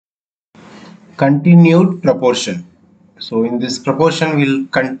continued proportion. So in this proportion will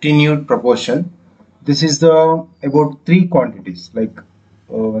continued proportion. This is the about three quantities. Like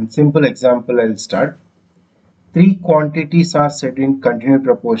one simple example I'll start. Three quantities are set in continued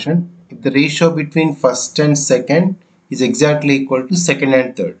proportion if the ratio between first and second is exactly equal to second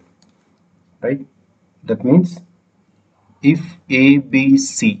and third, right? That means if A, B,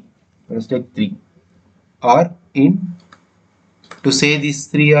 C, let's take three, are in, to say these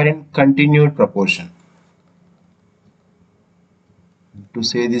three are in continued proportion. To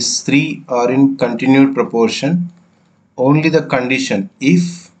say these three are in continued proportion, only the condition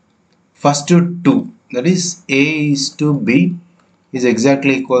if first to 2, that is A is to B, is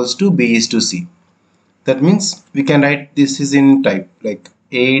exactly equals to B is to C. That means we can write this is in type like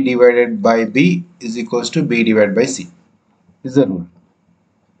A divided by B is equals to B divided by C. This is the rule.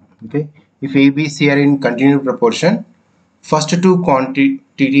 Okay. If A, B, C are in continued proportion, first two quantity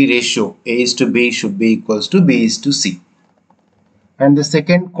ratio A is to B should be equals to B is to C. And the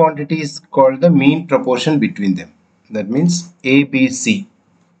second quantity is called the mean proportion between them. That means A, B, C.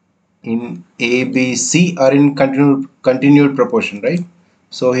 In A, B, C are in continued proportion, right?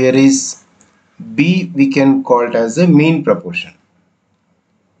 So here is B, we can call it as a mean proportion.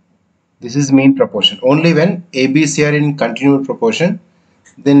 This is mean proportion. Only when A, B, C are in continued proportion,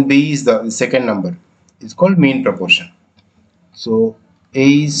 then B is the second number. It's called mean proportion. So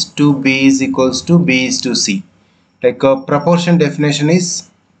A is to B is equals to B is to C. Like a proportion definition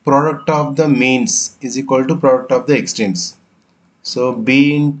is product of the means is equal to product of the extremes. So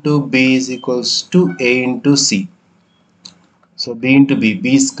B into B is equals to A into C. So B into B,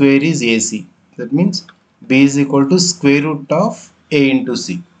 B square is AC. That means B is equal to square root of A into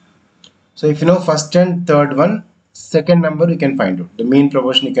C. So if you know first and third one, second number you can find out. The mean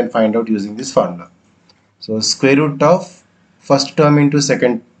proportion you can find out using this formula. So square root of first term into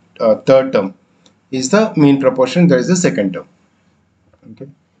third term is the mean proportion. There is the second term. Okay.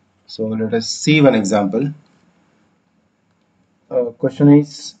 So let us see one example. Question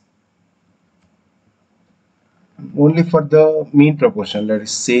is only for the mean proportion. Let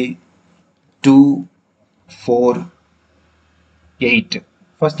us say 2, 4, 8.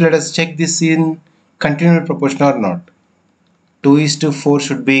 First let us check this in continued proportion or not. 2 is to 4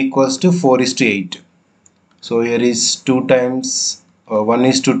 should be equals to 4 is to 8. So here is 2 times 1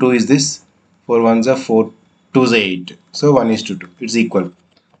 is to 2 is this. 4 ones are 4, 2 is 8. So 1 is to 2. It's equal.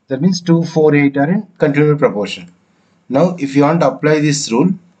 That means 2, 4, 8 are in continued proportion. Now if you want to apply this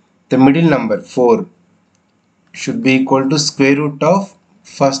rule, the middle number 4 should be equal to square root of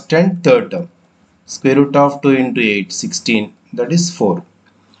first and third term. Square root of 2 into 8, 16. That is 4.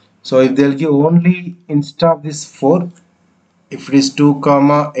 So if they'll give only instead of this 4, if it is 2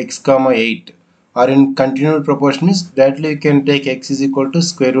 comma x comma 8 are in continued proportion, means directly you can take x is equal to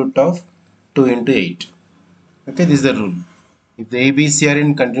square root of 2 into 8. Okay, this is the rule. If the A, B, C are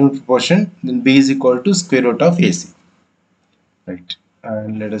in continued proportion, then B is equal to square root of AC. Right.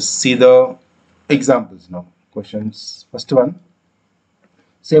 And let us see the examples now. Questions. First one.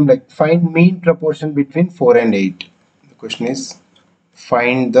 Same like find mean proportion between 4 and 8. The question is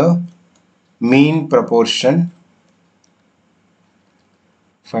find the mean proportion.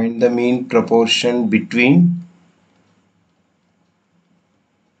 Find the mean proportion between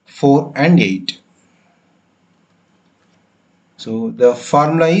 4 and 8. So the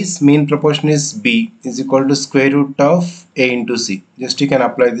formula is mean proportion is B is equal to square root of A into C. Just you can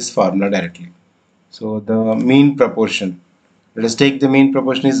apply this formula directly. So the mean proportion, let us take the mean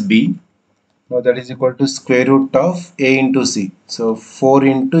proportion is B. Now that is equal to square root of A into C. So 4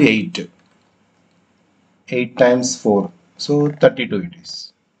 into 8. 8 times 4. So 32 it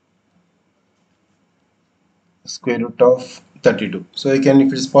is. Square root of 32. So you can,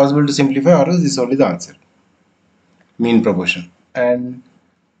 if it is possible to simplify, or else this is only the answer. Mean proportion. And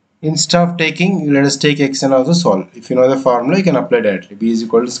instead of taking, let us take x and also solve. If you know the formula, you can apply directly. B is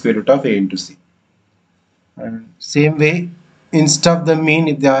equal to square root of A into C. And same way, instead of the mean,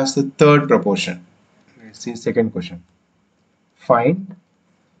 if they ask the third proportion. Let's see second question. Find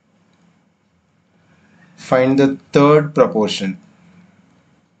the third proportion.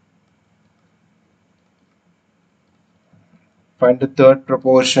 Find the third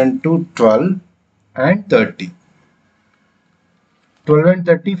proportion to 12 and 30. 12 and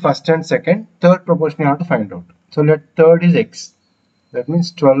 30, first and second. Third proportion you have to find out. So let third is x. That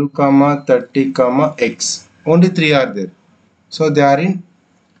means 12 comma 30 comma x. Only 3 are there. So they are in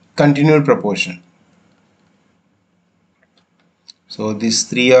continued proportion. So these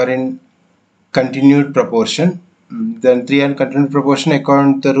 3 are in continued proportion. Then 3 are in continued proportion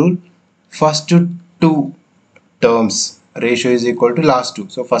according to the rule. First to 2 terms ratio is equal to last 2.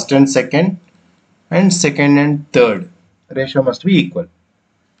 So first and second and second and third ratio must be equal.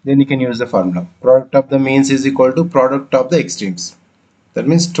 Then you can use the formula. Product of the means is equal to product of the extremes. That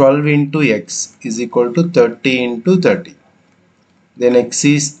means 12 into x is equal to 30 into 30. Then x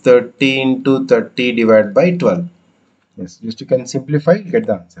is 30 into 30 divided by 12. Yes, just you can simplify, get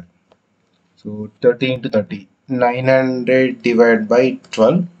the answer. So 30 into 30, 900 divided by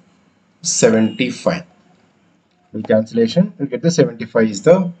 12, 75. With cancellation, you get the 75 is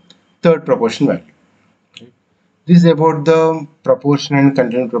the third proportion value. This is about the proportion and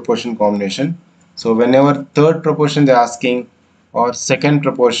continued proportion combination. So whenever third proportion they are asking or second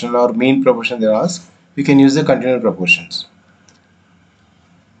proportion or mean proportion they ask, we can use the continued proportions.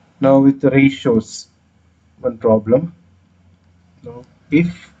 Now with the ratios, one problem. Now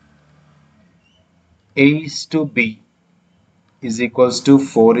if A is to B is equals to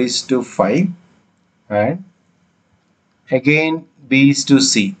 4 is to 5 and again B is to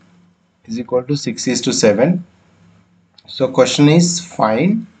C is equal to 6 is to 7. So question is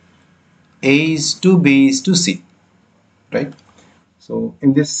find A is to B is to C, right? So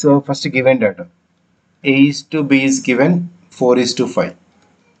in this first given data, A is to B is given 4 is to 5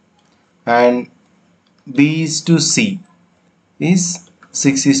 and B is to C is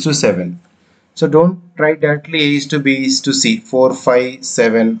 6 is to 7. So don't write directly A is to B is to C 4, 5,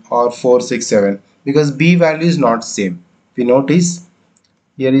 7 or 4, 6, 7 because B value is not same. If you notice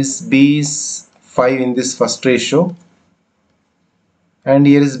here is B is 5 in this first ratio and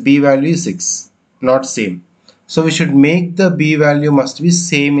here is B value is 6, not same. So we should make the B value must be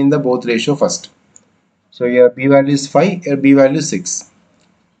same in the both ratio first. So here B value is 5, here B value is 6.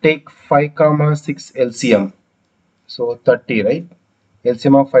 Take 5 comma 6 LCM. So 30, right?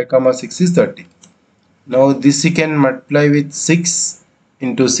 LCM of 5 comma 6 is 30. Now this you can multiply with 6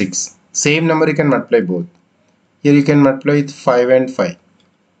 into 6. Same number you can multiply both. Here you can multiply with 5 and 5.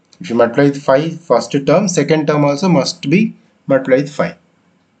 If you multiply with 5 first term, second term also must be multiplied with 5.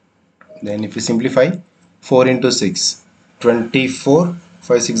 Then if you simplify 4 into 6, 24,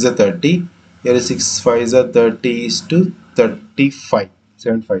 5 6 is 30. Here is 6 5 is 30 is to 35,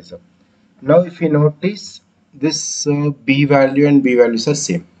 7 5 is. Now if you notice this B value and B values are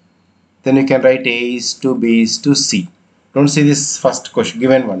same. Then you can write A is to B is to C. Don't see this first question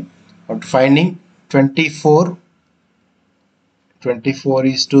given one. After finding 24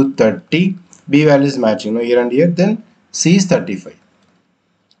 is to 30, B value is matching, no, here and here, then C is 35.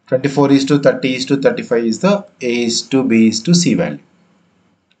 24 is to 30 is to 35 is the A is to B is to C value.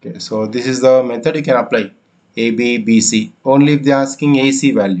 Okay, so this is the method you can apply. A, B, B, C. Only if they are asking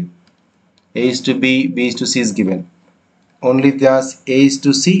AC value. A is to B, B is to C is given. Only if they ask A is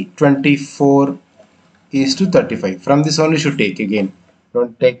to C, 24 is to 35. From this only should take again.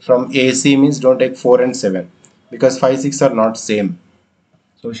 Don't take from AC means don't take 4 and 7 because 5, 6 are not same.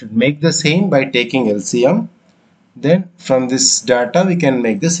 So we should make the same by taking LCM. Then from this data we can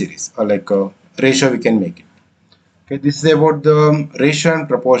make the series or like a ratio we can make it. Okay, this is about the ratio and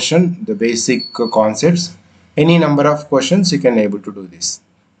proportion, the basic concepts. Any number of questions you can able to do this.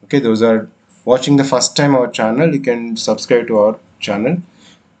 Okay, those are watching the first time our channel, you can subscribe to our channel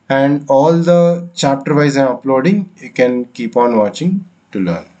and all the chapter wise I'm uploading, you can keep on watching to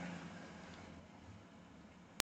learn.